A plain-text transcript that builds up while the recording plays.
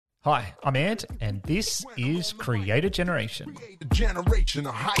Hi, I'm Ant, and this is Creator Generation. Generation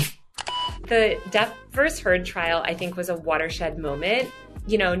of hype. The Deaf vs. Heard trial, I think, was a watershed moment.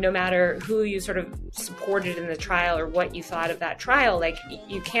 You know, no matter who you sort of supported in the trial or what you thought of that trial, like,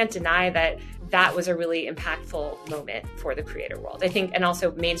 you can't deny that that was a really impactful moment for the creator world. I think, and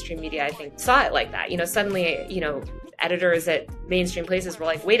also mainstream media, I think, saw it like that. You know, suddenly, editors at mainstream places were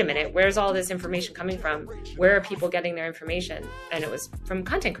like, wait a minute, where's all this information coming from? Where are people getting their information? And it was from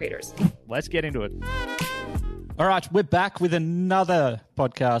content creators. Let's get into it. All right, we're back with another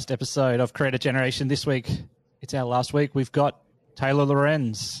podcast episode of Creator Generation. This week, it's our last week. We've got Taylor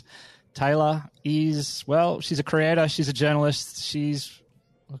Lorenz. Taylor is, well, she's a creator, she's a journalist, she's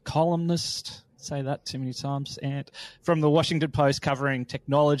a columnist. Say that too many times. And from the Washington Post, covering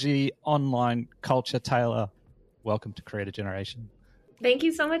technology, online culture. Taylor, welcome to Creator Generation. Thank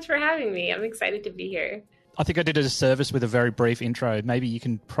you so much for having me. I'm excited to be here. I think I did a disservice with a very brief intro. Maybe you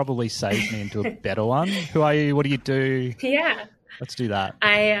can probably save me into a better one. Who are you? What do you do? Yeah. Let's do that.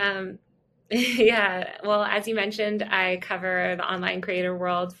 Well, as you mentioned, I cover the online creator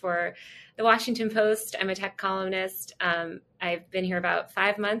world for the Washington Post. I'm a tech columnist. I've been here about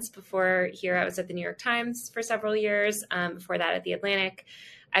 5 months. Before here, I was at the New York Times for several years. Before that, at the Atlantic.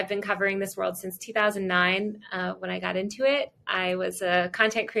 I've been covering this world since 2009 when I got into it. I was a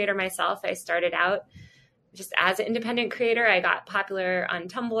content creator myself. I started out just as an independent creator. I got popular on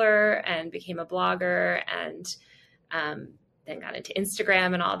Tumblr and became a blogger, and then got into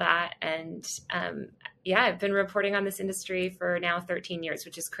Instagram and all that. And I've been reporting on this industry for now 13 years,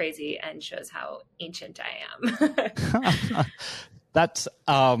 which is crazy and shows how ancient I am. That's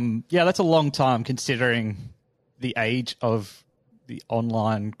a long time considering the age of the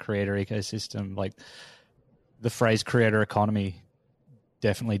online creator ecosystem. Like, the phrase creator economy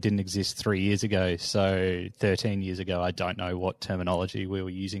definitely didn't exist 3 years ago. So 13 years ago, I don't know what terminology we were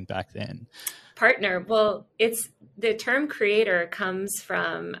using back then. Partner. Well, it's the term creator comes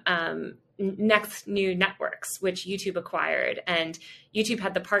from Next New Networks, which YouTube acquired, and YouTube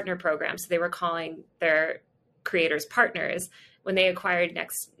had the partner program. So they were calling their creators partners. When they acquired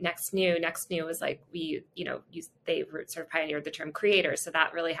Next New was like, they sort of pioneered the term creator. So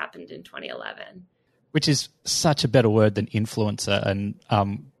that really happened in 2011. Which is such a better word than influencer. And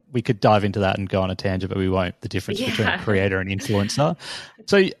we could dive into that and go on a tangent, but we won't. The difference between creator and influencer.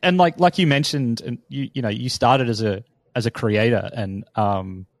 So, and like you mentioned, and you started as a creator, and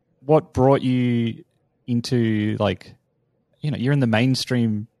what brought you into, you're in the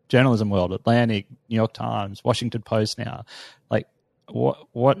mainstream journalism world, Atlantic, New York Times, Washington Post now. Like, what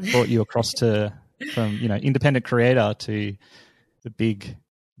brought you across from independent creator to the big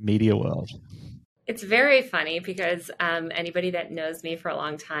media world? It's very funny because anybody that knows me for a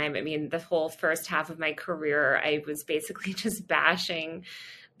long time, I mean, the whole first half of my career, I was basically just bashing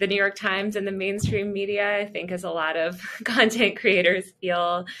the New York Times and the mainstream media, I think, as a lot of content creators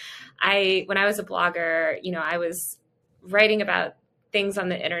feel. When I was a blogger, I was writing about things on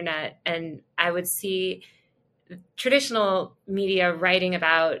the internet, and I would see traditional media writing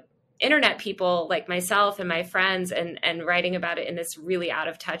about internet people like myself and my friends and writing about it in this really out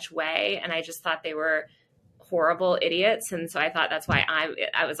of touch way. And I just thought they were horrible idiots. And so I thought that's why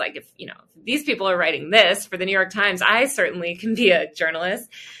I was like, if these people are writing this for the New York Times, I certainly can be a journalist.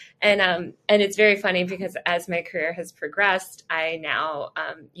 And it's very funny because as my career has progressed, I now,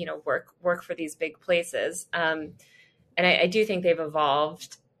 work for these big places. And I do think they've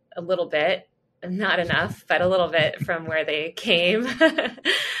evolved a little bit, not enough, but a little bit from where they came.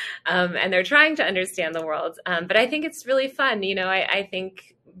 And they're trying to understand the world. But I think it's really fun. I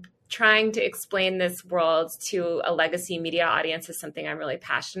think trying to explain this world to a legacy media audience is something I'm really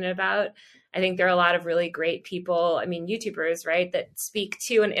passionate about. I think there are a lot of really great people, YouTubers, right, that speak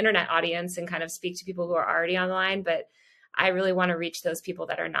to an internet audience and kind of speak to people who are already online. But I really want to reach those people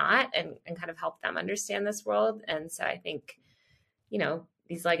that are not and kind of help them understand this world. And so I think,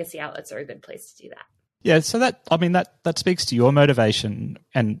 these legacy outlets are a good place to do that. Yeah, so that speaks to your motivation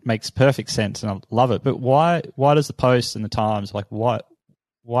and makes perfect sense, and I love it. But why does the Post and the Times, why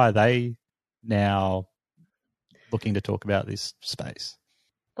are they now looking to talk about this space?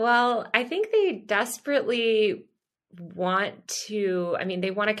 Well, I think they desperately want to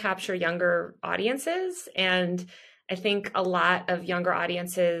capture younger audiences, and I think a lot of younger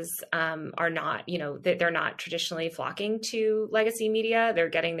audiences are not, they're not traditionally flocking to legacy media. They're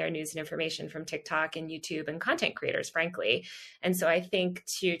getting their news and information from TikTok and YouTube and content creators, frankly. And so I think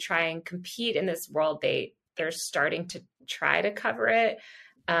to try and compete in this world, they're starting to try to cover it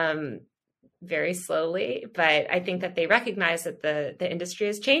very slowly. But I think that they recognize that the industry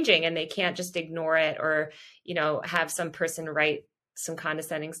is changing and they can't just ignore it or, have some person write some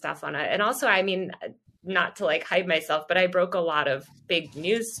condescending stuff on it. And also, I mean, not to like hide myself, but I broke a lot of big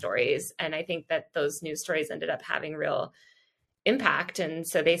news stories. And I think that those news stories ended up having real impact. And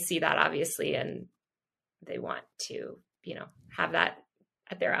so they see that obviously, and they want to, you know, have that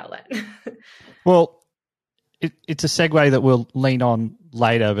at their outlet. Well, it's a segue that we'll lean on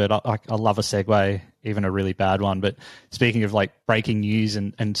later, but I love a segue, even a really bad one. But speaking of like breaking news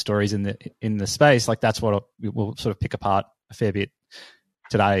and stories in the space, like that's what we'll sort of pick apart a fair bit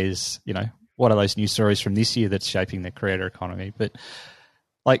today is, you know, what are those news stories from this year that's shaping the creator economy? But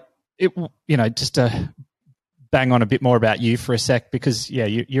like it, you know, just to bang on a bit more about you for a sec, because yeah,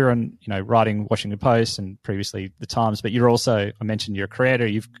 you're on, you know, writing Washington Post and previously the Times, but you're also, I mentioned you're a creator.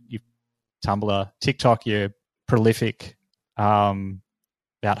 You've Tumblr, TikTok, you're prolific, about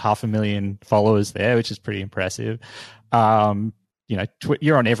 500,000 followers there, which is pretty impressive. You know,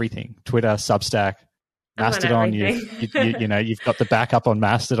 you're on everything: Twitter, Substack, Mastodon. You know, you've got the backup on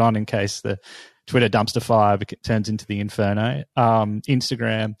Mastodon in case the Twitter dumpster fire turns into the inferno.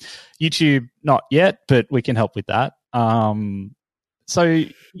 Instagram, YouTube, not yet, but we can help with that. So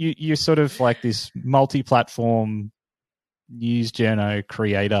you're sort of like this multi-platform news journo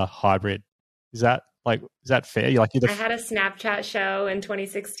creator hybrid. Is that fair? I had a Snapchat show in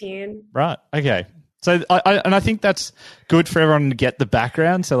 2016. Right. Okay. So I think that's good for everyone to get the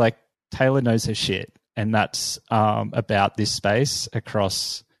background. So like Taylor knows her shit, and that's about this space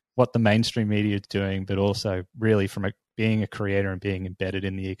across what the mainstream media is doing, but also really from being a creator and being embedded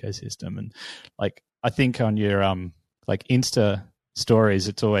in the ecosystem. And like I think on your like Insta stories,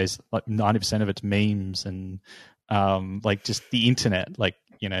 it's always like 90% of it's memes and like just the internet, like,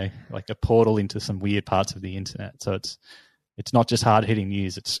 you know, like a portal into some weird parts of the internet. So it's not just hard hitting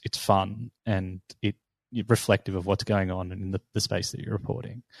news. It's fun and it's reflective of what's going on in the space that you're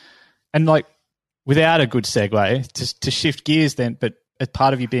reporting. And like without a good segue to shift gears then, but as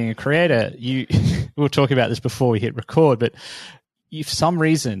part of you being a creator, we were talking about this before we hit record, but if for some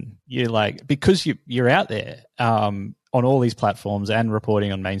reason you're like, because you're out there on all these platforms and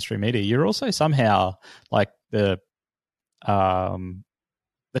reporting on mainstream media, you're also somehow like the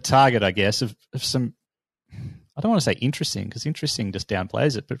target, I guess, of some, I don't want to say interesting because interesting just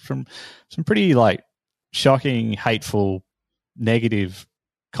downplays it, but from some pretty like shocking, hateful, negative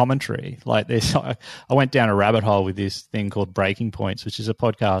commentary. Like I went down a rabbit hole with this thing called Breaking Points, which is a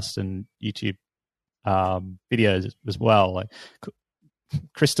podcast and YouTube videos as well. Like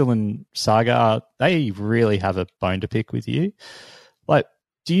Crystal and Saga, they really have a bone to pick with you. Like,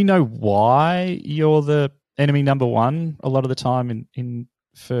 do you know why you're the enemy number one a lot of the time in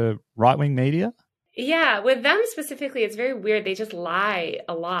for right-wing media? Yeah, with them specifically, it's very weird. They just lie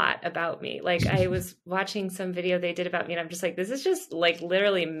a lot about me. Like I was watching some video they did about me and I'm just like, this is just like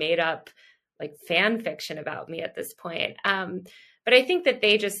literally made up like fan fiction about me at this point. But I think that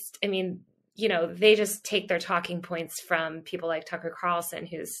they just, I mean, you know, they just take their talking points from people like Tucker Carlson,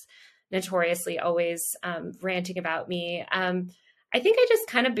 who's notoriously always ranting about me. I think I just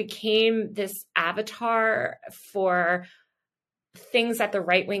kind of became this avatar for things that the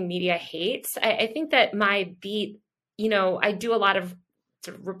right-wing media hates. I think that my beat, you know, I do a lot of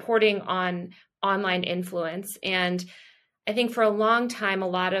sort of reporting on online influence. And I think for a long time, a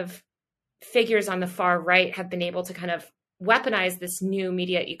lot of figures on the far right have been able to kind of weaponize this new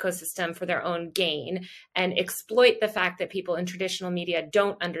media ecosystem for their own gain and exploit the fact that people in traditional media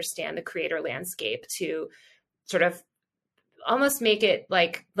don't understand the creator landscape to sort of almost make it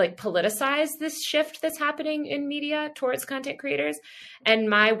like politicize this shift that's happening in media towards content creators. And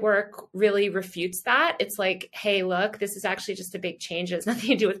my work really refutes that. It's like, hey, look, this is actually just a big change. It has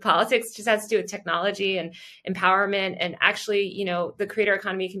nothing to do with politics. It just has to do with technology and empowerment. And actually, you know, the creator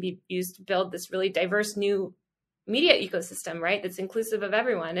economy can be used to build this really diverse new media ecosystem, right? That's inclusive of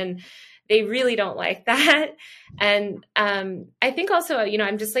everyone. And they really don't like that. And I think also, you know,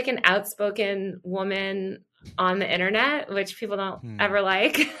 I'm just like an outspoken woman on the internet, which people don't ever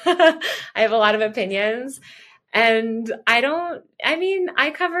like. I have a lot of opinions and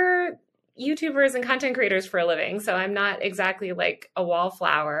I cover YouTubers and content creators for a living. So I'm not exactly like a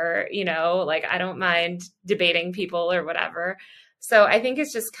wallflower, you know, like I don't mind debating people or whatever. So I think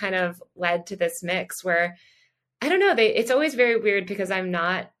it's just kind of led to this mix where, I don't know, it's always very weird because I'm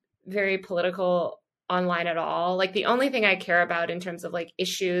not very political online at all. Like the only thing I care about in terms of like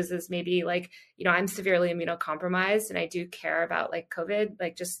issues is maybe like, you know, I'm severely immunocompromised and I do care about like COVID,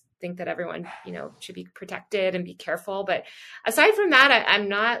 like just think that everyone, you know, should be protected and be careful. But aside from that, I'm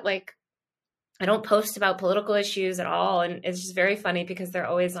not like, I don't post about political issues at all. And it's just very funny because they're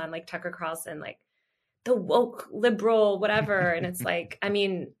always on like Tucker Carlson, like the woke liberal, whatever. And it's like, I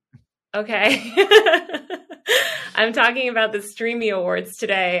mean, okay. I'm talking about the Streamy Awards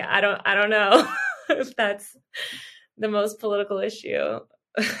today. I don't know if that's the most political issue.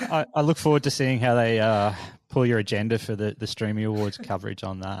 I look forward to seeing how they pull your agenda for the Streamy Awards coverage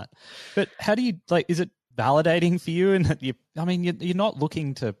on that. But how do you, like, is it validating for you? And that you're not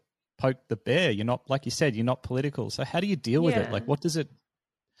looking to poke the bear. You're not, like you said, you're not political. So how do you deal with it? Like, what does it,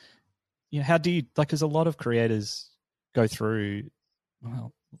 how do you, like, because a lot of creators go through,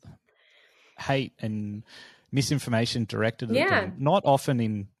 well, hate and misinformation directed at them. Not often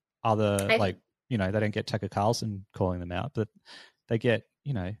in other, they don't get Tucker Carlson calling them out, but they get,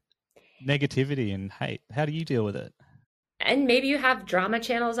 negativity and hate. How do you deal with it? And maybe you have drama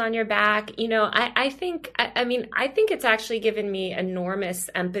channels on your back. I think it's actually given me enormous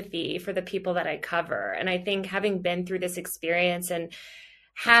empathy for the people that I cover. And I think having been through this experience and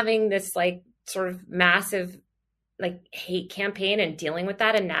having this like sort of massive like hate campaign and dealing with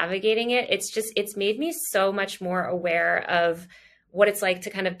that and navigating it, it's made me so much more aware of what it's like to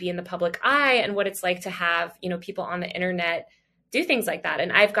kind of be in the public eye and what it's like to have, people on the internet do things like that.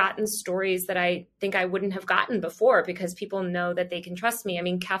 And I've gotten stories that I think I wouldn't have gotten before because people know that they can trust me. I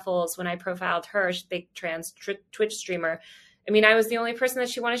mean, Keffals, when I profiled her, big trans Twitch streamer, I was the only person that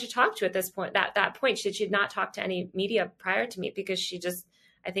she wanted to talk to at this point, that point. She had not talked to any media prior to me because she just,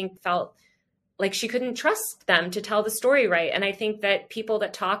 I think, felt like she couldn't trust them to tell the story right. And I think that people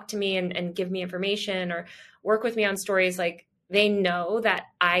that talk to me and give me information or work with me on stories, like they know that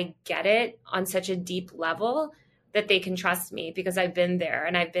I get it on such a deep level that they can trust me because I've been there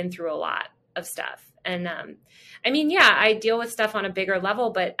and I've been through a lot of stuff. And I deal with stuff on a bigger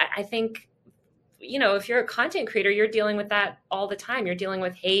level, but I think, if you're a content creator, you're dealing with that all the time. You're dealing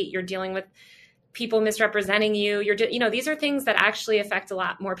with hate, you're dealing with people misrepresenting you. These are things that actually affect a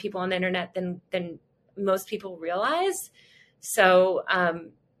lot more people on the internet than most people realize. So,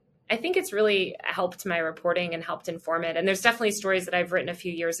 I think it's really helped my reporting and helped inform it. And there's definitely stories that I've written a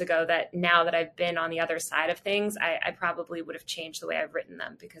few years ago that now that I've been on the other side of things, I probably would have changed the way I've written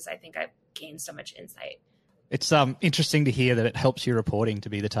them because I think I've gained so much insight. It's interesting to hear that it helps your reporting to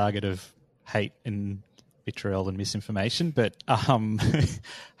be the target of hate and vitriol and misinformation. But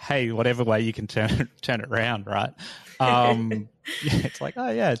hey, whatever way you can turn it around, right? It's like,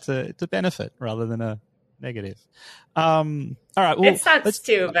 it's a benefit rather than a negative. All right. Well, it sucks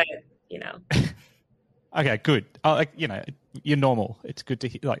too, but Okay, good. You're normal. It's good to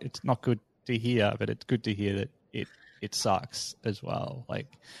hear. Like, it's not good to hear, but it's good to hear that it sucks as well. Like,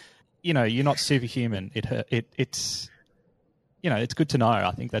 you're not superhuman. It's good to know.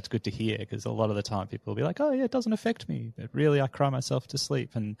 I think that's good to hear because a lot of the time people will be like, oh yeah, it doesn't affect me, but really I cry myself to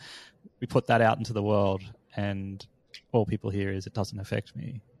sleep, and we put that out into the world, and all people hear is it doesn't affect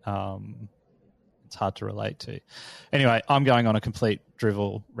me. It's hard to relate to. Anyway, I'm going on a complete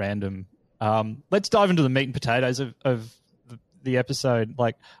drivel random. Let's dive into the meat and potatoes of the episode.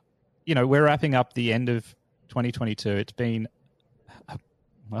 Like, we're wrapping up the end of 2022. It's been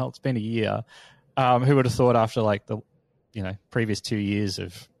a year. Who would have thought after like the, previous 2 years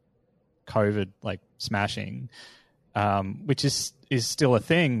of COVID, like smashing, which is still a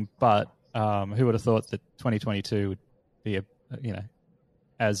thing, but who would have thought that 2022 would be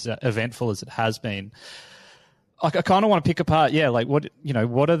as eventful as it has been. I kind of want to pick apart, like what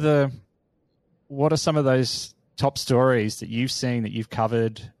are some of those top stories that you've seen, that you've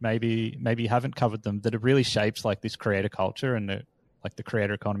covered, maybe you haven't covered them, that have really shaped like this creator culture and the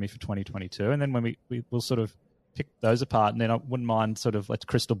creator economy for 2022. And then when we'll sort of pick those apart, and then I wouldn't mind sort of let's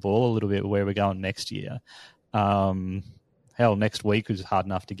crystal ball a little bit where we're going next year. Hell, next week is hard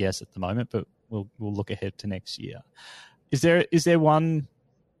enough to guess at the moment, but we'll look ahead to next year. Is there one?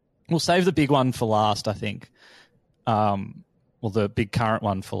 We'll save the big one for last, I think. The big current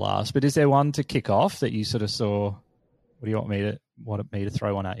one for last. But is there one to kick off that you sort of saw? What do you want me to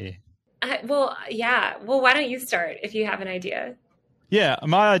throw one at you? Well, why don't you start if you have an idea? Yeah,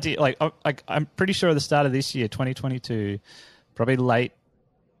 my idea, I'm pretty sure at the start of this year, 2022, probably late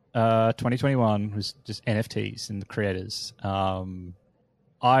 2021, was just NFTs and the creators.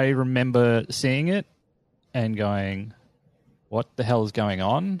 I remember seeing it and going, what the hell is going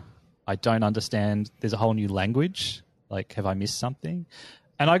on? I don't understand. There's a whole new language. Like, have I missed something?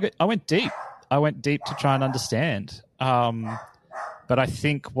 And I went deep. I went deep to try and understand. But I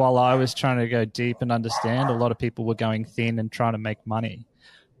think while I was trying to go deep and understand, a lot of people were going thin and trying to make money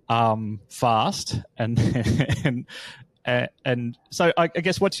fast. And so I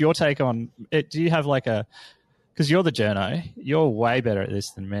guess what's your take on it? Do you have because you're the journo, you're way better at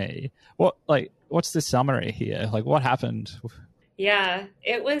this than me. What's the summary here? Like, what happened? Yeah,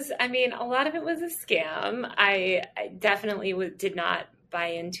 it was, a lot of it was a scam. I definitely did not buy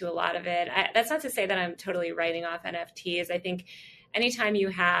into a lot of it. That's not to say that I'm totally writing off NFTs. I think anytime you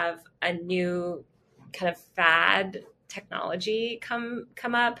have a new kind of fad technology come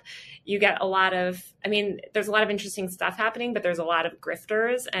up, you get a lot of, there's a lot of interesting stuff happening, but there's a lot of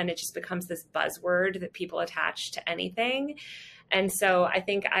grifters, and it just becomes this buzzword that people attach to anything. And so I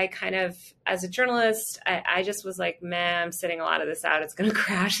think I kind of, as a journalist, I just was like, man, I'm sitting a lot of this out. It's going to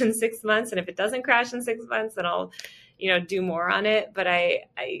crash in 6 months. And if it doesn't crash in 6 months, then I'll, do more on it. But I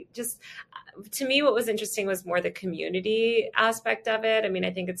just, to me, what was interesting was more the community aspect of it.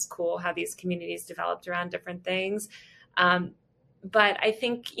 I think it's cool how these communities developed around different things. But I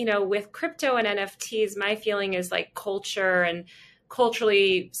think, with crypto and NFTs, my feeling is like culture and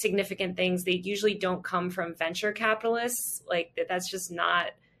culturally significant things, they usually don't come from venture capitalists. Like that's just not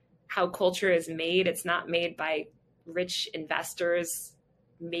how culture is made. It's not made by rich investors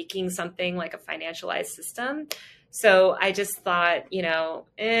making something like a financialized system. So I just thought,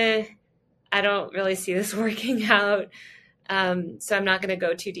 I don't really see this working out. So I'm not going to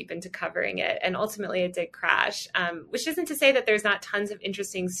go too deep into covering it. And ultimately it did crash, which isn't to say that there's not tons of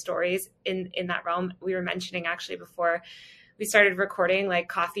interesting stories in that realm. We were mentioning actually before we started recording, like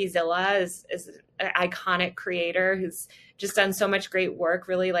CoffeeZilla is an iconic creator who's just done so much great work,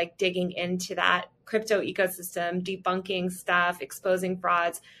 really like digging into that crypto ecosystem, debunking stuff, exposing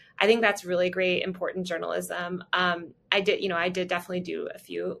frauds. I think that's really great, important journalism. I did definitely do a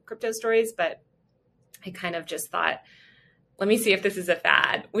few crypto stories, but I kind of just thought, let me see if this is a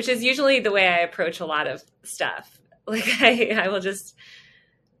fad, which is usually the way I approach a lot of stuff. Like I will just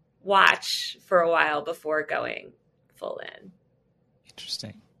watch for a while before going full in.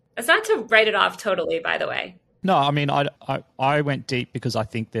 Interesting. It's not to write it off totally, by the way. No, I went deep because I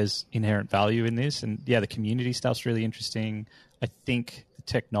think there's inherent value in this. And yeah, the community stuff's really interesting. I think the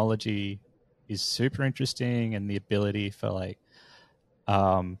technology is super interesting, and the ability for like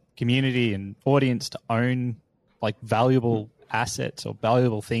community and audience to own like valuable assets or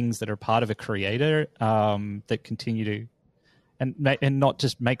valuable things that are part of a creator that continue to and not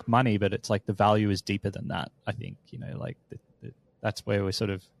just make money, but it's like the value is deeper than that. I think, that's where we're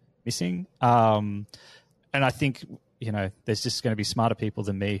sort of missing. And I think, there's just going to be smarter people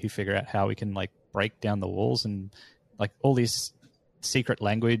than me who figure out how we can like break down the walls and like all this secret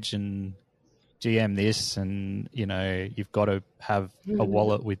language and GM this, and, you've got to have a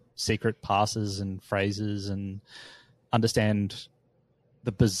wallet with secret passes and phrases and understand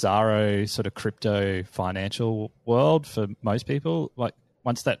the bizarro sort of crypto financial world for most people. Like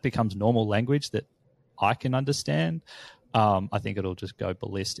once that becomes normal language that I can understand, I think it'll just go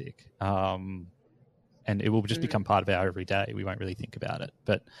ballistic. And it will just become part of our everyday. We won't really think about it.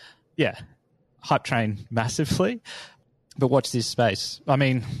 But yeah, hype train massively. But watch this space.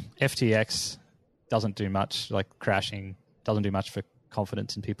 FTX doesn't do much, like crashing, doesn't do much for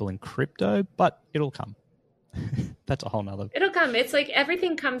confidence in people in crypto, but it'll come. That's a whole nother. It'll come. It's like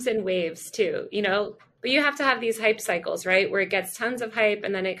everything comes in waves too, but you have to have these hype cycles, right? Where it gets tons of hype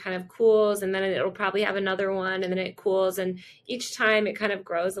and then it kind of cools, and then it'll probably have another one and then it cools. And each time it kind of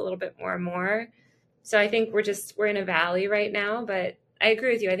grows a little bit more and more. So I think we're in a valley right now, but I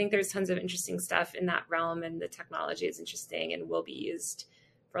agree with you. I think there's tons of interesting stuff in that realm, and the technology is interesting and will be used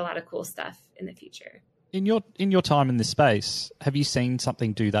for a lot of cool stuff in the future. In your time in this space, have you seen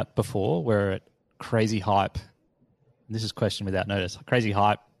something do that before, where it crazy hype, and this is question without notice, crazy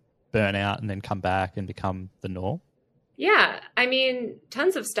hype, burn out and then come back and become the norm? Yeah,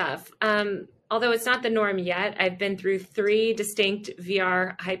 tons of stuff. Although it's not the norm yet. I've been through 3 distinct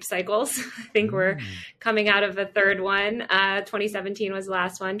VR hype cycles. I think we're coming out of a third one. 2017 was the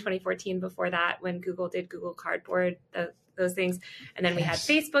last one. 2014 before that, when Google did Google Cardboard, those things. And then we had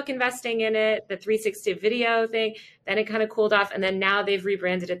Facebook investing in it, the 360 video thing. Then it kind of cooled off. And then now they've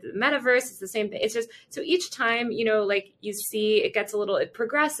rebranded it the metaverse. It's the same thing. It's just, so each time, like you see, it gets it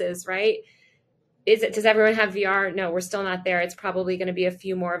progresses, right? Does everyone have VR? No, we're still not there. It's probably going to be a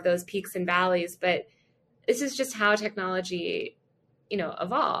few more of those peaks and valleys, but this is just how technology,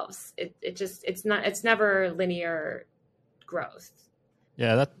 evolves. It's never linear growth.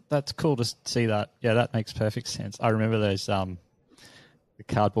 Yeah, that's cool to see that. Yeah, that makes perfect sense. I remember those the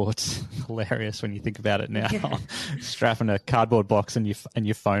cardboard's hilarious when you think about it now. Yeah. Strapping a cardboard box and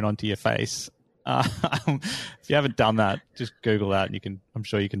your phone onto your face. If you haven't done that, just Google that, and I'm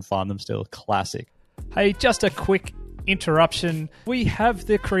sure you can find them still. Classic. Hey, just a quick interruption. We have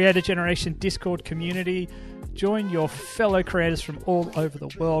the Creator Generation Discord community. Join your fellow creators from all over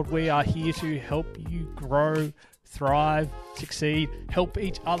the world. We are here to help you grow, thrive, succeed, help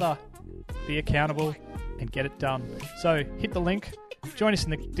each other be accountable, and get it done. So hit the link, join us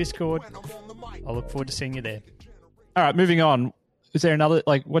in the Discord. I look forward to seeing you there. All right, moving on. is there another,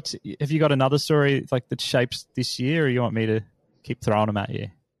 like, have you got another story like that shapes this year, or you want me to keep throwing them at you?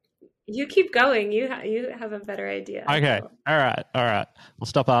 You keep going. You have a better idea. Okay. So. All right. We'll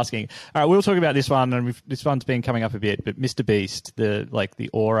stop asking. All right. We'll talk about this one, and this one's been coming up a bit. But Mr. Beast, the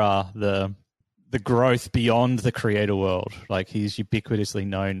aura, the growth beyond the creator world. Like, he's ubiquitously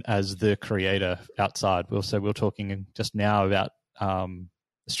known as the creator outside. We're talking just now about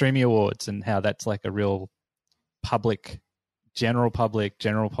streaming awards and how that's like a real general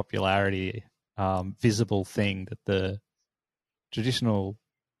popularity, visible thing that the traditional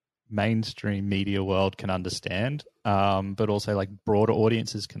mainstream media world can understand, but also like broader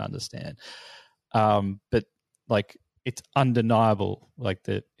audiences can understand. But like, it's undeniable, like,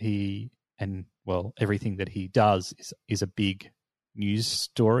 that everything that he does is a big news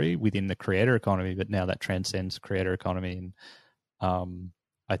story within the creator economy, but now that transcends creator economy, and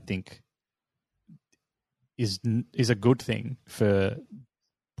I think is a good thing for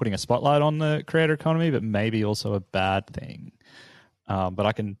putting a spotlight on the creator economy, but maybe also a bad thing.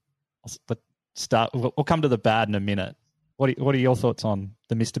 But we'll come to the bad in a minute. What are your thoughts on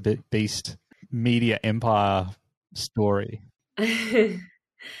the Mr. Beast media empire story?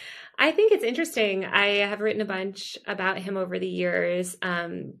 I think it's interesting. I have written a bunch about him over the years.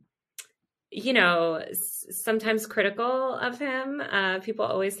 Sometimes critical of him. People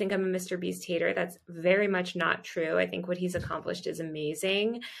always think I'm a Mr. Beast hater. That's very much not true. I think what he's accomplished is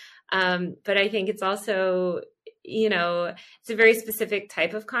amazing. But I think it's also, it's a very specific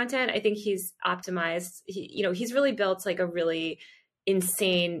type of content. I think he's optimized. He's really built like a really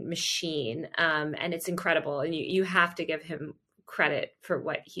insane machine, and it's incredible. And you have to give him credit for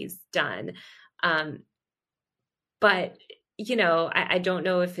what he's done. But I don't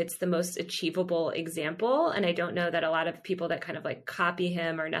know if it's the most achievable example. And I don't know that a lot of people that kind of like copy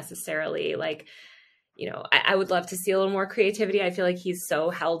him are necessarily like, I would love to see a little more creativity. I feel like he's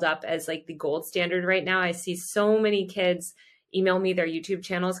so held up as like the gold standard right now. I see so many kids email me their YouTube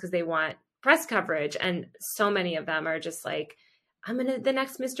channels because they want press coverage. And so many of them are just like, I'm the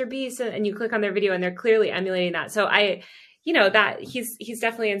next Mr. Beast. And you click on their video and they're clearly emulating that. So that he's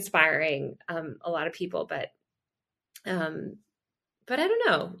definitely inspiring a lot of people, but I don't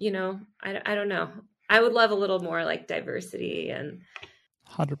know, I don't know. I would love a little more like diversity and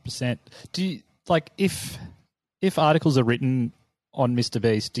 100%. Do you like if articles are written on Mr.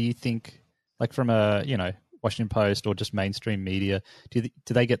 Beast, do you think, like, from a, Washington Post or just mainstream media, do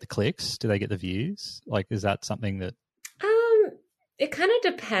they get the clicks? Do they get the views? Like, is that something that it kind of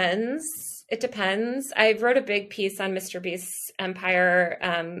depends. It depends. I wrote a big piece on Mr. Beast's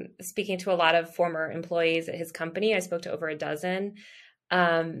empire, speaking to a lot of former employees at his company. I spoke to over a dozen,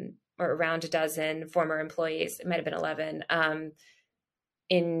 or around a dozen former employees. It might have been 11,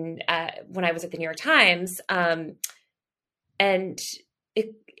 when I was at the New York Times. And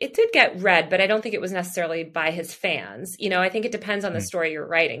it did get read, but I don't think it was necessarily by his fans. I think it depends on the story you're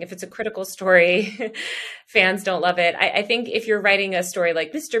writing. If it's a critical story, fans don't love it. I think if you're writing a story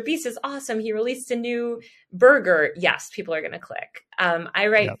like Mr. Beast is awesome, he released a new burger, yes, people are going to click. I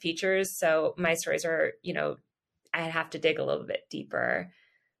write features, so my stories are, I have to dig a little bit deeper.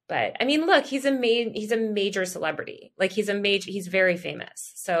 But I mean, look, he's a major celebrity. Like, he's very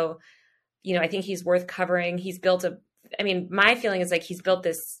famous. So, I think he's worth covering. He's built my feeling is like he's built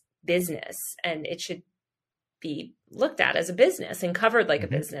this business and it should be looked at as a business and covered like a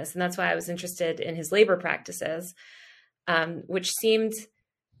business. And that's why I was interested in his labor practices, which seemed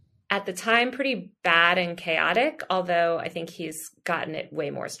at the time pretty bad and chaotic, although I think he's gotten it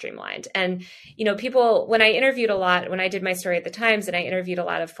way more streamlined. And, people, when I did my story at the Times and I interviewed a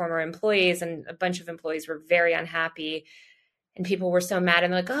lot of former employees, and a bunch of employees were very unhappy. And people were so mad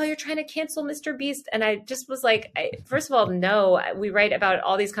and they're like, oh, you're trying to cancel Mr. Beast. And I just was like, first of all, no, we write about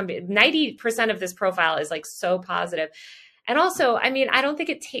all these companies. 90% of this profile is like so positive. And also, I don't think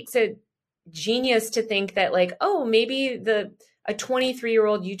it takes a genius to think that like, oh, maybe a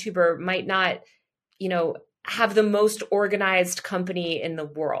 23-year-old YouTuber might not, have the most organized company in the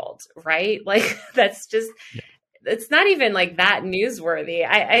world, right? Like, that's just, it's not even like that newsworthy.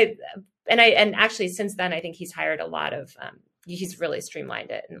 And actually since then, I think he's hired a lot of, he's really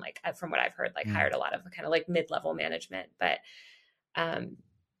streamlined it. And like, from what I've heard, like hired a lot of kind of like mid-level management, but,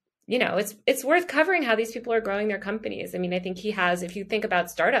 it's worth covering how these people are growing their companies. I think if you think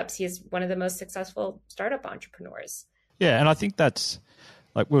about startups, he is one of the most successful startup entrepreneurs. Yeah. And I think that's,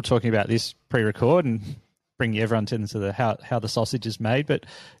 like, we were talking about this pre-record and bring everyone into the how the sausage is made. But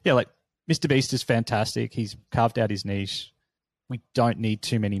yeah, like, Mr. Beast is fantastic. He's carved out his niche. We don't need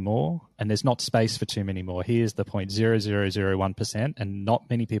too many more, and there's not space for too many more. He is the 0.0001%, and not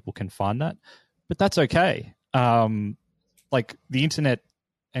many people can find that, but that's okay. like the internet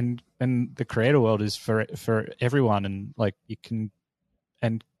and the creator world is for everyone, and like you can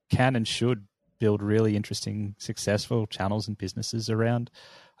and should build really interesting, successful channels and businesses around.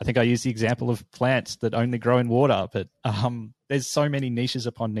 I think I use the example of plants that only grow in water, but there's so many niches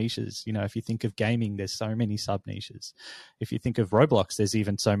upon niches. You know, if you think of gaming, there's so many sub niches. If you think of Roblox, there's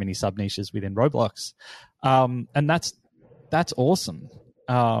even so many sub niches within Roblox, and that's awesome.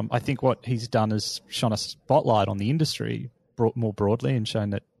 I think what he's done is shone a spotlight on the industry more broadly and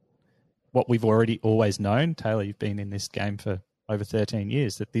shown that what we've already always known. Taylor, you've been in this game for over 13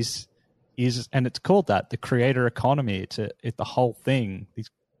 years, that this is, and it's called that, the creator economy. It's the whole thing. These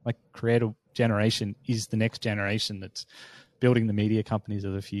like creator generation is the next generation that's building the media companies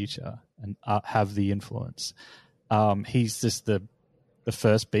of the future and have the influence. He's just the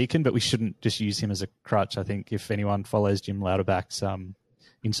first beacon, but we shouldn't just use him as a crutch. I think if anyone follows Jim Louderback's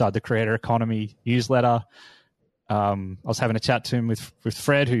Inside the Creator Economy newsletter, I was having a chat to him with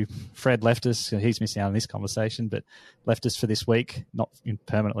Fred, Fred left us. He's missing out on this conversation, but left us for this week, not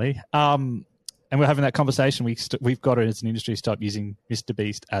permanently. And we're having that conversation. We've got to, as an industry, stop using Mr.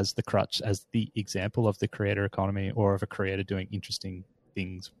 Beast as the crutch, as the example of the creator economy or of a creator doing interesting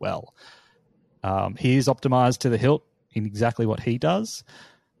things well. He is optimized to the hilt in exactly what he does,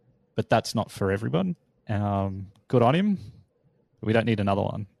 but that's not for everyone. Good on him. But we don't need another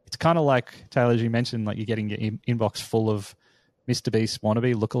one. It's kind of like, Taylor, as you mentioned, like you're getting your inbox full of Mr. Beast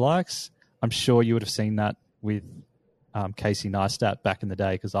wannabe lookalikes. I'm sure you would have seen that with Casey Neistat back in the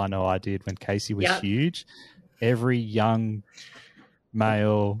day, because I know I did when Casey was huge. Every young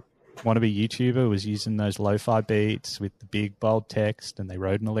male wannabe YouTuber was using those lo-fi beats with the big bold text, and they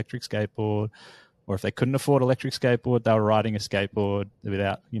rode an electric skateboard. Or if they couldn't afford electric skateboard, they were riding a skateboard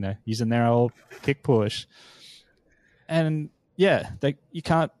without, using their old kick push. And yeah, you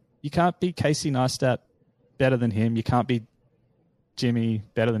can't be Casey Neistat better than him. You can't be Jimmy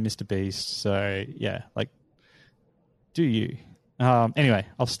better than Mr. Beast. So yeah, like, do you? Anyway,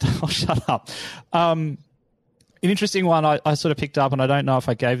 I'll shut up. An interesting one I sort of picked up, and I don't know if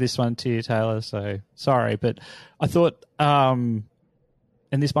I gave this one to you, Taylor, so sorry, but I thought, and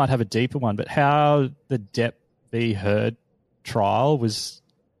this might have a deeper one, but how the Depp v. Heard trial was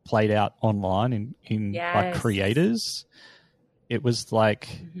played out online in like creators. It was like,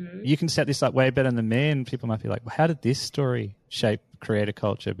 you can set this up way better than me, and people might be like, well, how did this story shape creator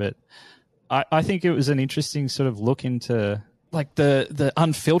culture? But I think it was an interesting sort of look into like the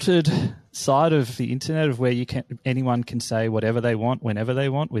unfiltered side of the internet, of where anyone can say whatever they want, whenever they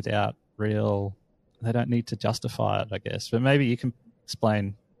want, without they don't need to justify it, I guess. But maybe you can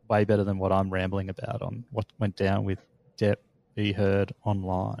explain way better than what I'm rambling about on what went down with Depp v. Heard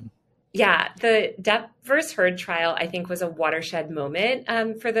online. Yeah, the Depp versus Heard trial, I think, was a watershed moment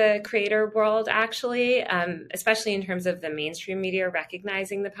for the creator world, actually, especially in terms of the mainstream media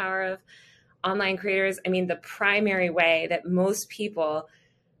recognizing the power of online creators. I mean, the primary way that most people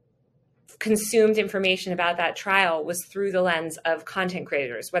consumed information about that trial was through the lens of content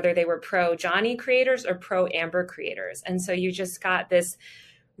creators, whether they were pro Johnny creators or pro Amber creators. And so you just got this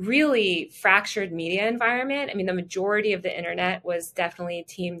really fractured media environment. I mean, the majority of the internet was definitely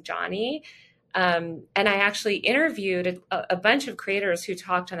Team Johnny. And I actually interviewed a bunch of creators who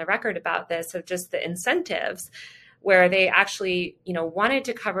talked on the record about this, of just the incentives, where they actually, wanted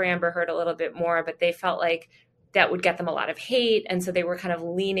to cover Amber Heard a little bit more, but they felt like that would get them a lot of hate. And so they were kind of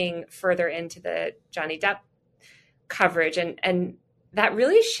leaning further into the Johnny Depp coverage. And that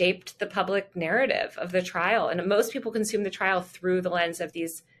really shaped the public narrative of the trial. And most people consume the trial through the lens of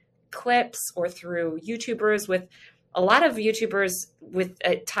these clips or through YouTubers, with a lot of YouTubers with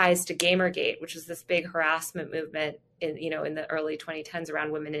ties to Gamergate, which is this big harassment movement in the early 2010s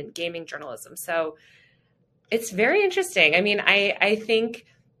around women in gaming journalism. So it's very interesting. I mean, I think,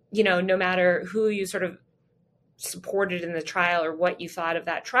 no matter who you sort of supported in the trial or what you thought of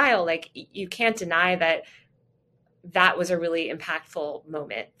that trial, like, you can't deny that was a really impactful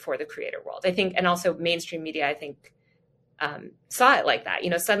moment for the creator world, I think. And also mainstream media, I think, saw it like that.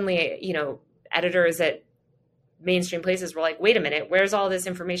 Suddenly, editors at mainstream places were like, wait a minute, where's all this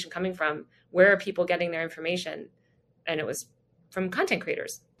information coming from? Where are people getting their information? And it was from content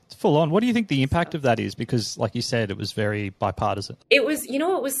creators. It's full on. What do you think the impact of that is? Because like you said, it was very bipartisan. It was,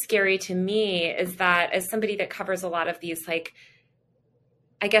 what was scary to me is that, as somebody that covers a lot of these, like,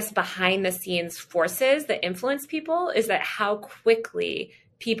 I guess, behind the scenes forces that influence people, is that how quickly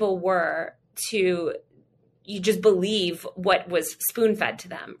people were to you just believe what was spoon fed to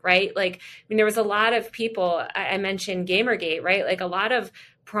them, right? Like, I mean, there was a lot of people, I mentioned Gamergate, right? Like, a lot of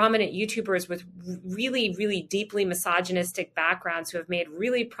prominent YouTubers with really, really deeply misogynistic backgrounds who have made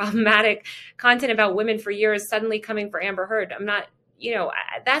really problematic content about women for years suddenly coming for Amber Heard. I'm not,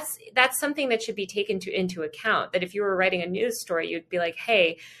 that's something that should be taken into account, that if you were writing a news story, you'd be like,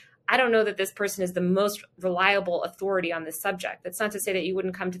 hey, I don't know that this person is the most reliable authority on this subject. That's not to say that you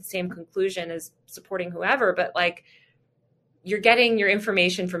wouldn't come to the same conclusion as supporting whoever, but like, you're getting your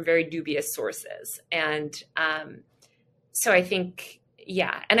information from very dubious sources. And so I think,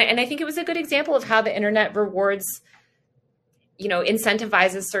 yeah. And I think it was a good example of how the internet rewards,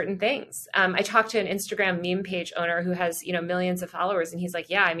 incentivizes certain things. I talked to an Instagram meme page owner who has, millions of followers. And he's like,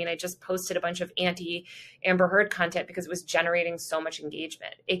 yeah, I mean, I just posted a bunch of anti-Amber Heard content because it was generating so much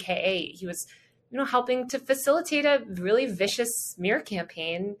engagement. AKA he was, helping to facilitate a really vicious smear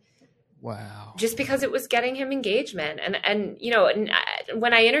campaign. Wow. Just because it was getting him engagement. And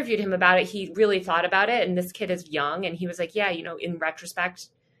when I interviewed him about it, he really thought about it. And this kid is young. And he was like, yeah, in retrospect,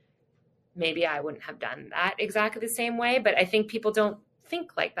 maybe I wouldn't have done that exactly the same way. But I think people don't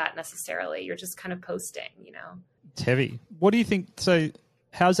think like that necessarily. You're just kind of posting, It's heavy. What do you think? So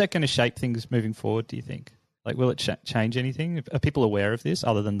how's that going to shape things moving forward, do you think? Like, will it change anything? Are people aware of this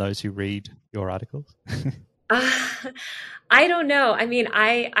other than those who read your articles? I don't know. I mean,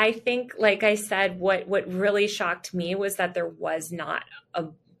 I think, like I said, what really shocked me was that there was not a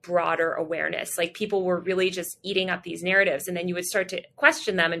broader awareness. Like, people were really just eating up these narratives, and then you would start to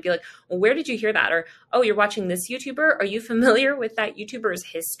question them and be like, well, where did you hear that? Or, oh, you're watching this YouTuber. Are you familiar with that YouTuber's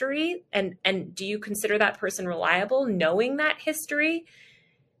history? And do you consider that person reliable knowing that history?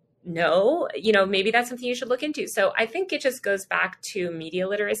 No, maybe that's something you should look into. So I think it just goes back to media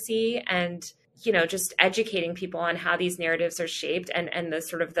literacy and, just educating people on how these narratives are shaped and the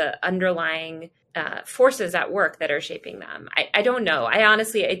sort of the underlying forces at work that are shaping them. I don't know. I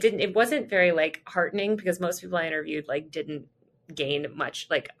honestly, it wasn't very like heartening, because most people I interviewed like didn't gain much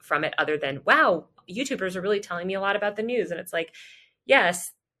like from it other than, wow, YouTubers are really telling me a lot about the news. And it's like,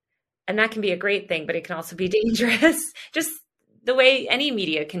 yes. And that can be a great thing, but it can also be dangerous. Just the way any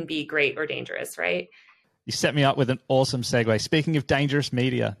media can be great or dangerous, right? You set me up with an awesome segue. Speaking of dangerous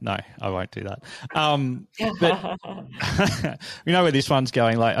media, no, I won't do that. But we know where this one's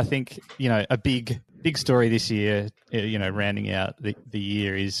going. Like, I think, a big story this year, rounding out the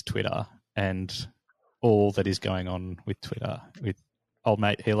year is Twitter and all that is going on with Twitter, with old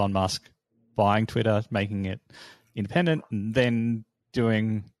mate Elon Musk buying Twitter, making it independent, and then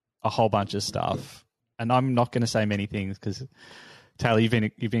doing a whole bunch of stuff. And I'm not going to say many things because, Taylor,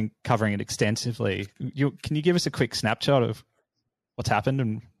 you've been covering it extensively. Can you give us a quick snapshot of what's happened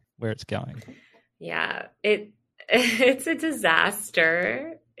and where it's going? Yeah, it's a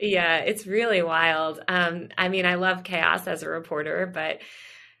disaster. Yeah, it's really wild. I mean, I love chaos as a reporter, but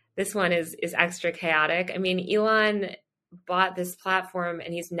this one is extra chaotic. I mean, Elon bought this platform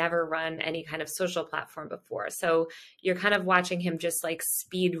and he's never run any kind of social platform before. So you're kind of watching him just like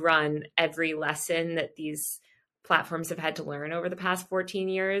speed run every lesson that these platforms have had to learn over the past 14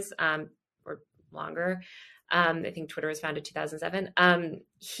 years or longer. I think Twitter was founded 2007.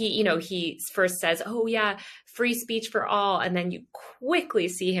 He first says, oh yeah, free speech for all. And then you quickly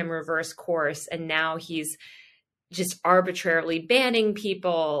see him reverse course. And now he's just arbitrarily banning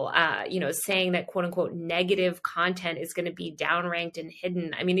people, saying that quote unquote negative content is going to be downranked and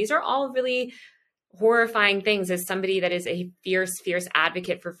hidden. I mean, these are all really horrifying things as somebody that is a fierce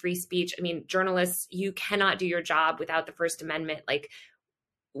advocate for free speech. I mean, journalists, you cannot do your job without the First Amendment. Like,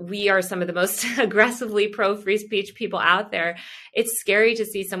 we are some of the most aggressively pro free speech people out there. It's scary to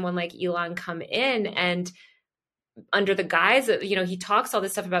see someone like Elon come in and under the guise of, he talks all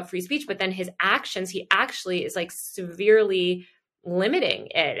this stuff about free speech, but then his actions, he actually is like severely limiting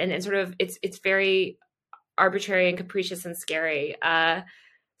it. And sort of, it's very arbitrary and capricious and scary.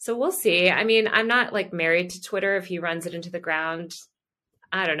 So we'll see. I mean, I'm not like married to Twitter. If he runs it into the ground,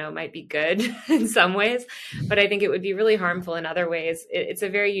 I don't know, it might be good in some ways, but I think it would be really harmful in other ways. It's a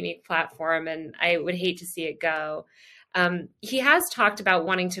very unique platform and I would hate to see it go. He has talked about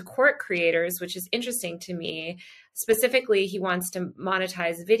wanting to court creators, which is interesting to me. Specifically, he wants to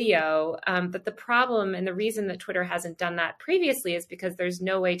monetize video. But the problem and the reason that Twitter hasn't done that previously is because there's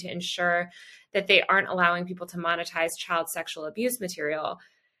no way to ensure that they aren't allowing people to monetize child sexual abuse material.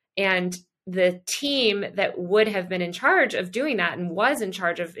 And the team that would have been in charge of doing that and was in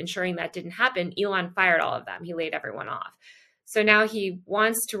charge of ensuring that didn't happen, Elon fired all of them. He laid everyone off. So now he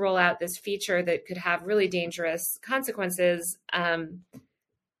wants to roll out this feature that could have really dangerous consequences. And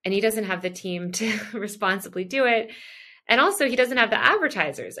he doesn't have the team to responsibly do it. And also he doesn't have the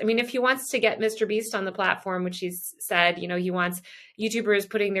advertisers. I mean, if he wants to get Mr. Beast on the platform, which he's said, he wants YouTubers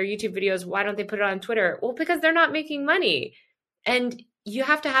putting their YouTube videos, why don't they put it on Twitter? Well, because they're not making money. And you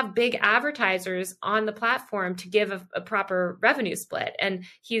have to have big advertisers on the platform to give a proper revenue split. And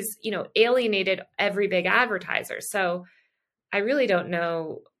he's, alienated every big advertiser. So I really don't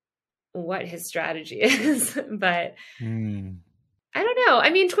know what his strategy is, but I don't know. I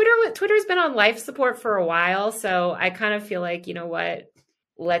mean, Twitter's been on life support for a while. So I kind of feel like,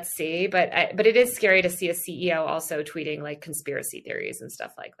 let's see. But it is scary to see a CEO also tweeting like conspiracy theories and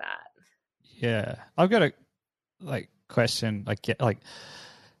stuff like that. Yeah. I've got a question,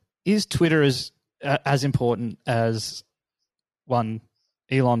 is Twitter as important as, one,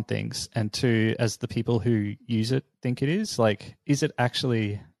 Elon thinks, and two, as the people who use it think it is? Like, is it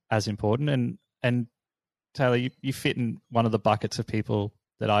actually as important? And Taylor, you fit in one of the buckets of people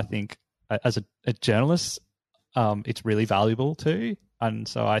that I think, as a journalist, it's really valuable to. And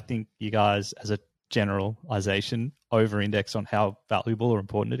so I think you guys, as a generalization, over-index on how valuable or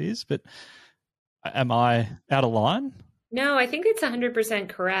important it is. But am I out of line? No, I think it's 100%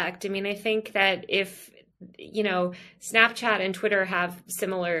 correct. I mean, I think that if, Snapchat and Twitter have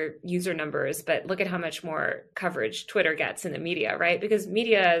similar user numbers, but look at how much more coverage Twitter gets in the media, right? Because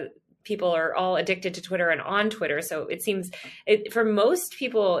media people are all addicted to Twitter and on Twitter. So it seems for most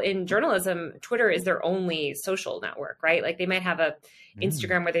people in journalism, Twitter is their only social network, right? Like they might have a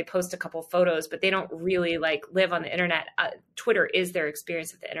Instagram where they post a couple photos, but they don't really live on the internet. Twitter is their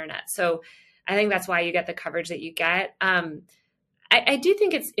experience of the internet. So I think that's why you get the coverage that you get. I do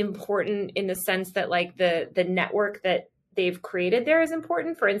think it's important in the sense that the network that they've created there is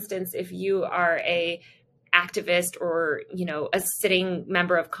important. For instance, if you are a activist or, a sitting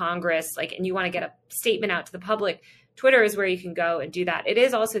member of Congress, and you want to get a statement out to the public, Twitter is where you can go and do that. It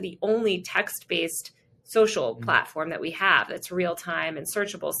is also the only text-based social platform that we have that's real time and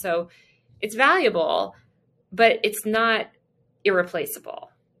searchable. So it's valuable, but it's not irreplaceable.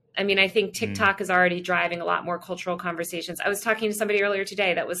 I mean, I think TikTok is already driving a lot more cultural conversations. I was talking to somebody earlier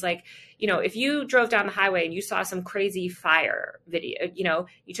today that was like, if you drove down the highway and you saw some crazy fire video,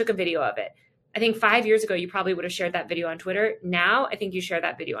 you took a video of it. I think 5 years ago, you probably would have shared that video on Twitter. Now, I think you share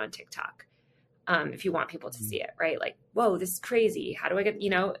that video on TikTok if you want people to see it, right? Like, whoa, this is crazy. How do I get,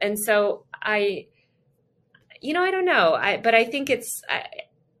 And so I don't know. But I think it's,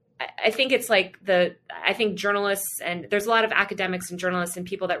 I think journalists, and there's a lot of academics and journalists and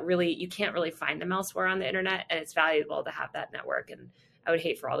people that really, you can't really find them elsewhere on the internet. And it's valuable to have that network. And I would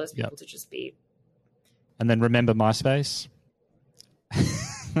hate for all those people to just be. And then remember MySpace.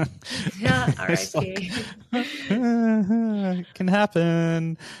 Yeah, R.I.P. It can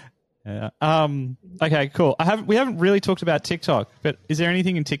happen. Yeah. Okay, cool. We haven't really talked about TikTok, but is there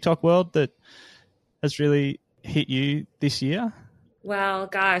anything in TikTok world that has really hit you this year? Well,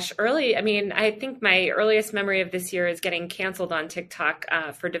 gosh, I think my earliest memory of this year is getting canceled on TikTok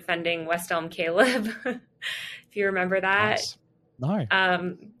for defending West Elm Caleb. If you remember that. Nice.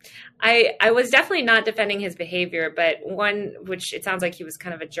 No. I was definitely not defending his behavior, but which it sounds like he was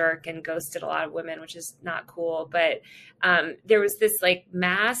kind of a jerk and ghosted a lot of women, which is not cool. But there was this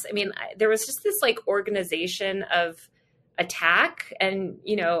there was just this organization of attack. And,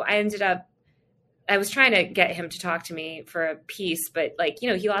 I was trying to get him to talk to me for a piece, but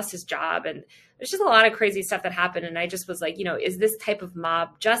he lost his job and there's just a lot of crazy stuff that happened. And I just was like, is this type of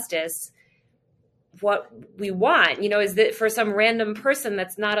mob justice what we want? Is that for some random person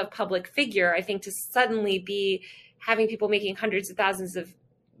that's not a public figure, I think to suddenly be having people making hundreds of thousands of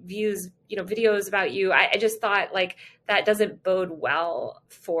views, videos about you, I just thought that doesn't bode well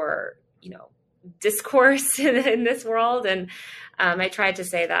for, discourse in this world. And I tried to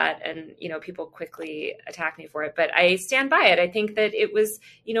say that and, people quickly attacked me for it, but I stand by it. I think that it was,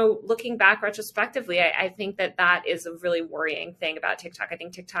 looking back retrospectively, I think that is a really worrying thing about TikTok. I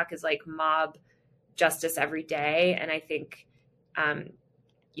think TikTok is like mob justice every day. And I think,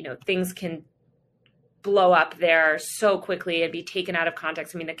 things can blow up there so quickly and be taken out of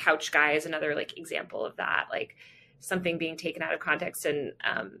context. I mean, the couch guy is another example of that, something being taken out of context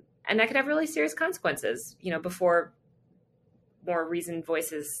and that could have really serious consequences, before more reasoned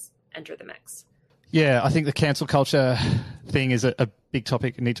voices enter the mix. Yeah, I think the cancel culture thing is a big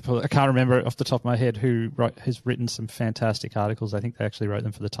topic. I can't remember off the top of my head who has written some fantastic articles. I think they actually wrote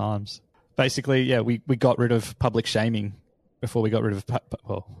them for the Times. Basically, yeah, we got rid of public shaming before we got rid of,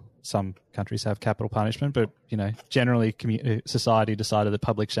 some countries have capital punishment, but, generally society decided that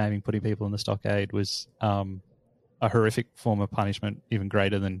public shaming, putting people in the stockade, was a horrific form of punishment, even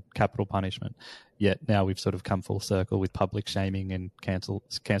greater than capital punishment. Yet now we've sort of come full circle with public shaming and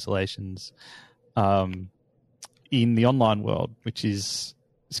cancellations in the online world, which is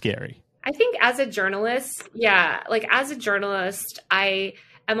scary. I think as a journalist, I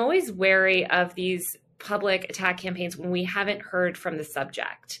am always wary of these public attack campaigns when we haven't heard from the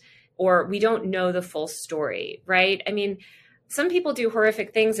subject or we don't know the full story, right? I mean, some people do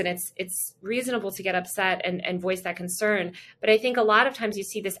horrific things and it's reasonable to get upset and voice that concern. But I think a lot of times you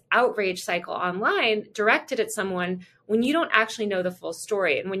see this outrage cycle online directed at someone when you don't actually know the full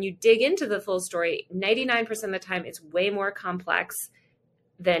story. And when you dig into the full story, 99% of the time, it's way more complex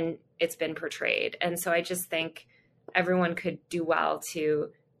than it's been portrayed. And so I just think everyone could do well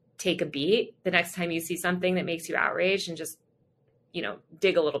to take a beat the next time you see something that makes you outraged and just,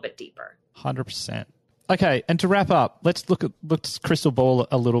 dig a little bit deeper. 100%. Okay, and to wrap up, let's look crystal ball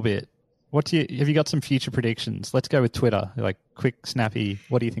a little bit. Have you got some future predictions? Let's go with Twitter. Like quick, snappy.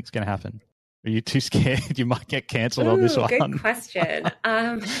 What do you think is going to happen? Are you too scared you might get cancelled on this one? Good question.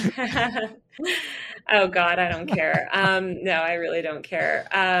 Oh God, I don't care. No, I really don't care.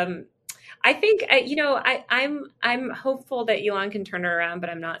 I think I'm hopeful that Elon can turn it around, but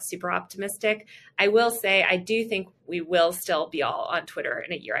I'm not super optimistic. I will say I do think we will still be all on Twitter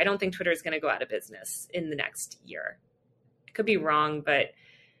in a year. I don't think Twitter is going to go out of business in the next year. I could be wrong, but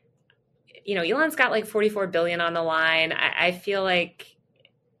Elon's got like 44 billion on the line. I feel like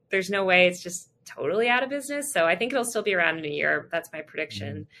there's no way it's just totally out of business. So I think it'll still be around in a year. That's my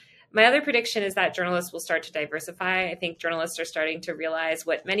prediction. Mm-hmm. My other prediction is that journalists will start to diversify. I think journalists are starting to realize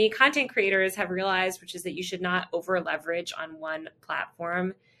what many content creators have realized, which is that you should not over leverage on one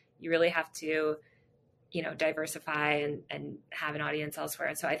platform. You really have to, diversify and have an audience elsewhere.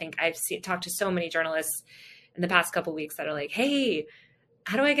 And so I think I've talked to so many journalists in the past couple of weeks that are like, hey,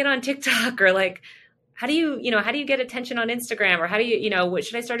 how do I get on TikTok? Or like, how do you get attention on Instagram? Or how do you,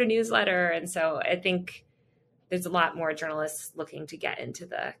 should I start a newsletter? And so I think there's a lot more journalists looking to get into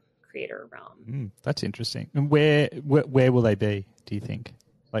the creator realm. That's interesting. And where will they be, do you think?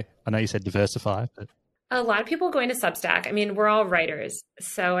 Like, I know you said diversify, but a lot of people are going to Substack. I mean, we're all writers,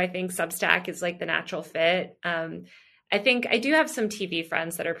 so I think Substack is like the natural fit. I think I do have some TV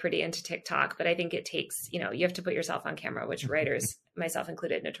friends that are pretty into TikTok, but I think it takes, you have to put yourself on camera, which writers, myself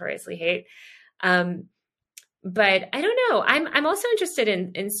included, notoriously hate. But I don't know. I'm also interested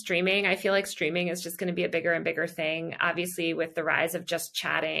in streaming. I feel like streaming is just going to be a bigger and bigger thing. Obviously, with the rise of just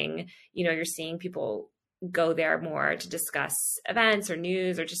chatting, you're seeing people go there more to discuss events or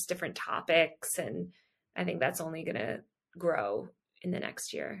news or just different topics. And I think that's only going to grow in the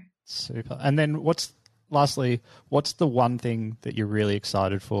next year. Super. And then what's the one thing that you're really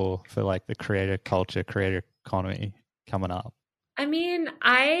excited for like the creator culture, creator economy coming up? I mean,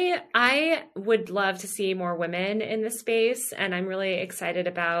 I would love to see more women in the space, and I'm really excited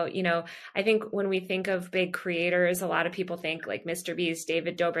about, I think when we think of big creators, a lot of people think like Mr. Beast,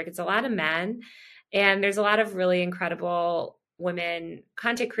 David Dobrik. It's a lot of men, and there's a lot of really incredible women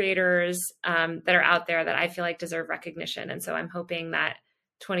content creators that are out there that I feel like deserve recognition. And so I'm hoping that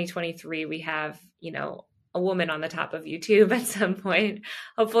 2023 we have, a woman on the top of YouTube at some point.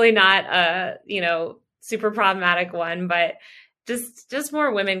 Hopefully not a, super problematic one, but just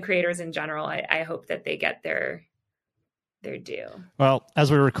more women creators in general. I hope that they get their due. Well, as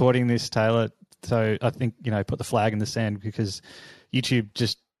we're recording this, Taylor, so I think, put the flag in the sand because YouTube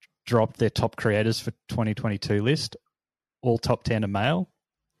just dropped their top creators for 2022 list. All top 10 are male,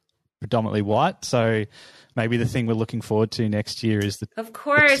 predominantly white. So maybe the thing we're looking forward to next year is the top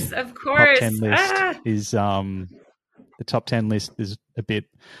 10 list is the top 10 list is a bit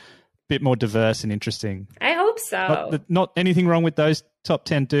more diverse and interesting. I hope so. Not anything wrong with those top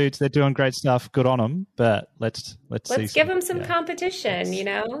 10 dudes. They're doing great stuff. Good on them. But let's give them some competition,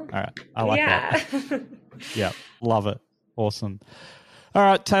 All right. I like that. Yeah. Love it. Awesome. All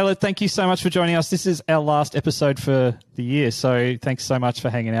right, Taylor, thank you so much for joining us. This is our last episode for the year. So thanks so much for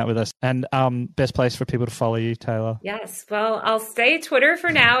hanging out with us. And best place for people to follow you, Taylor. Yes. Well, I'll stay Twitter for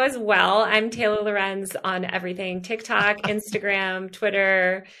now as well. I'm Taylor Lorenz on everything: TikTok, Instagram,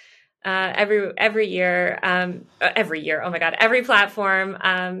 Twitter, every year. Oh my God, every platform.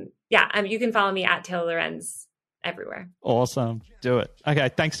 You can follow me at Taylor Lorenz everywhere. Awesome. Do it. Okay.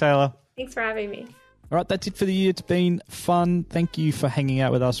 Thanks, Taylor. Thanks for having me. All right, that's it for the year. It's been fun. Thank you for hanging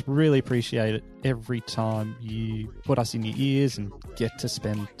out with us. Really appreciate it every time you put us in your ears and get to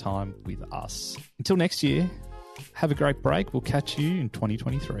spend time with us. Until next year, have a great break. We'll catch you in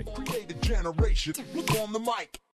 2023. Create a generation on the mic.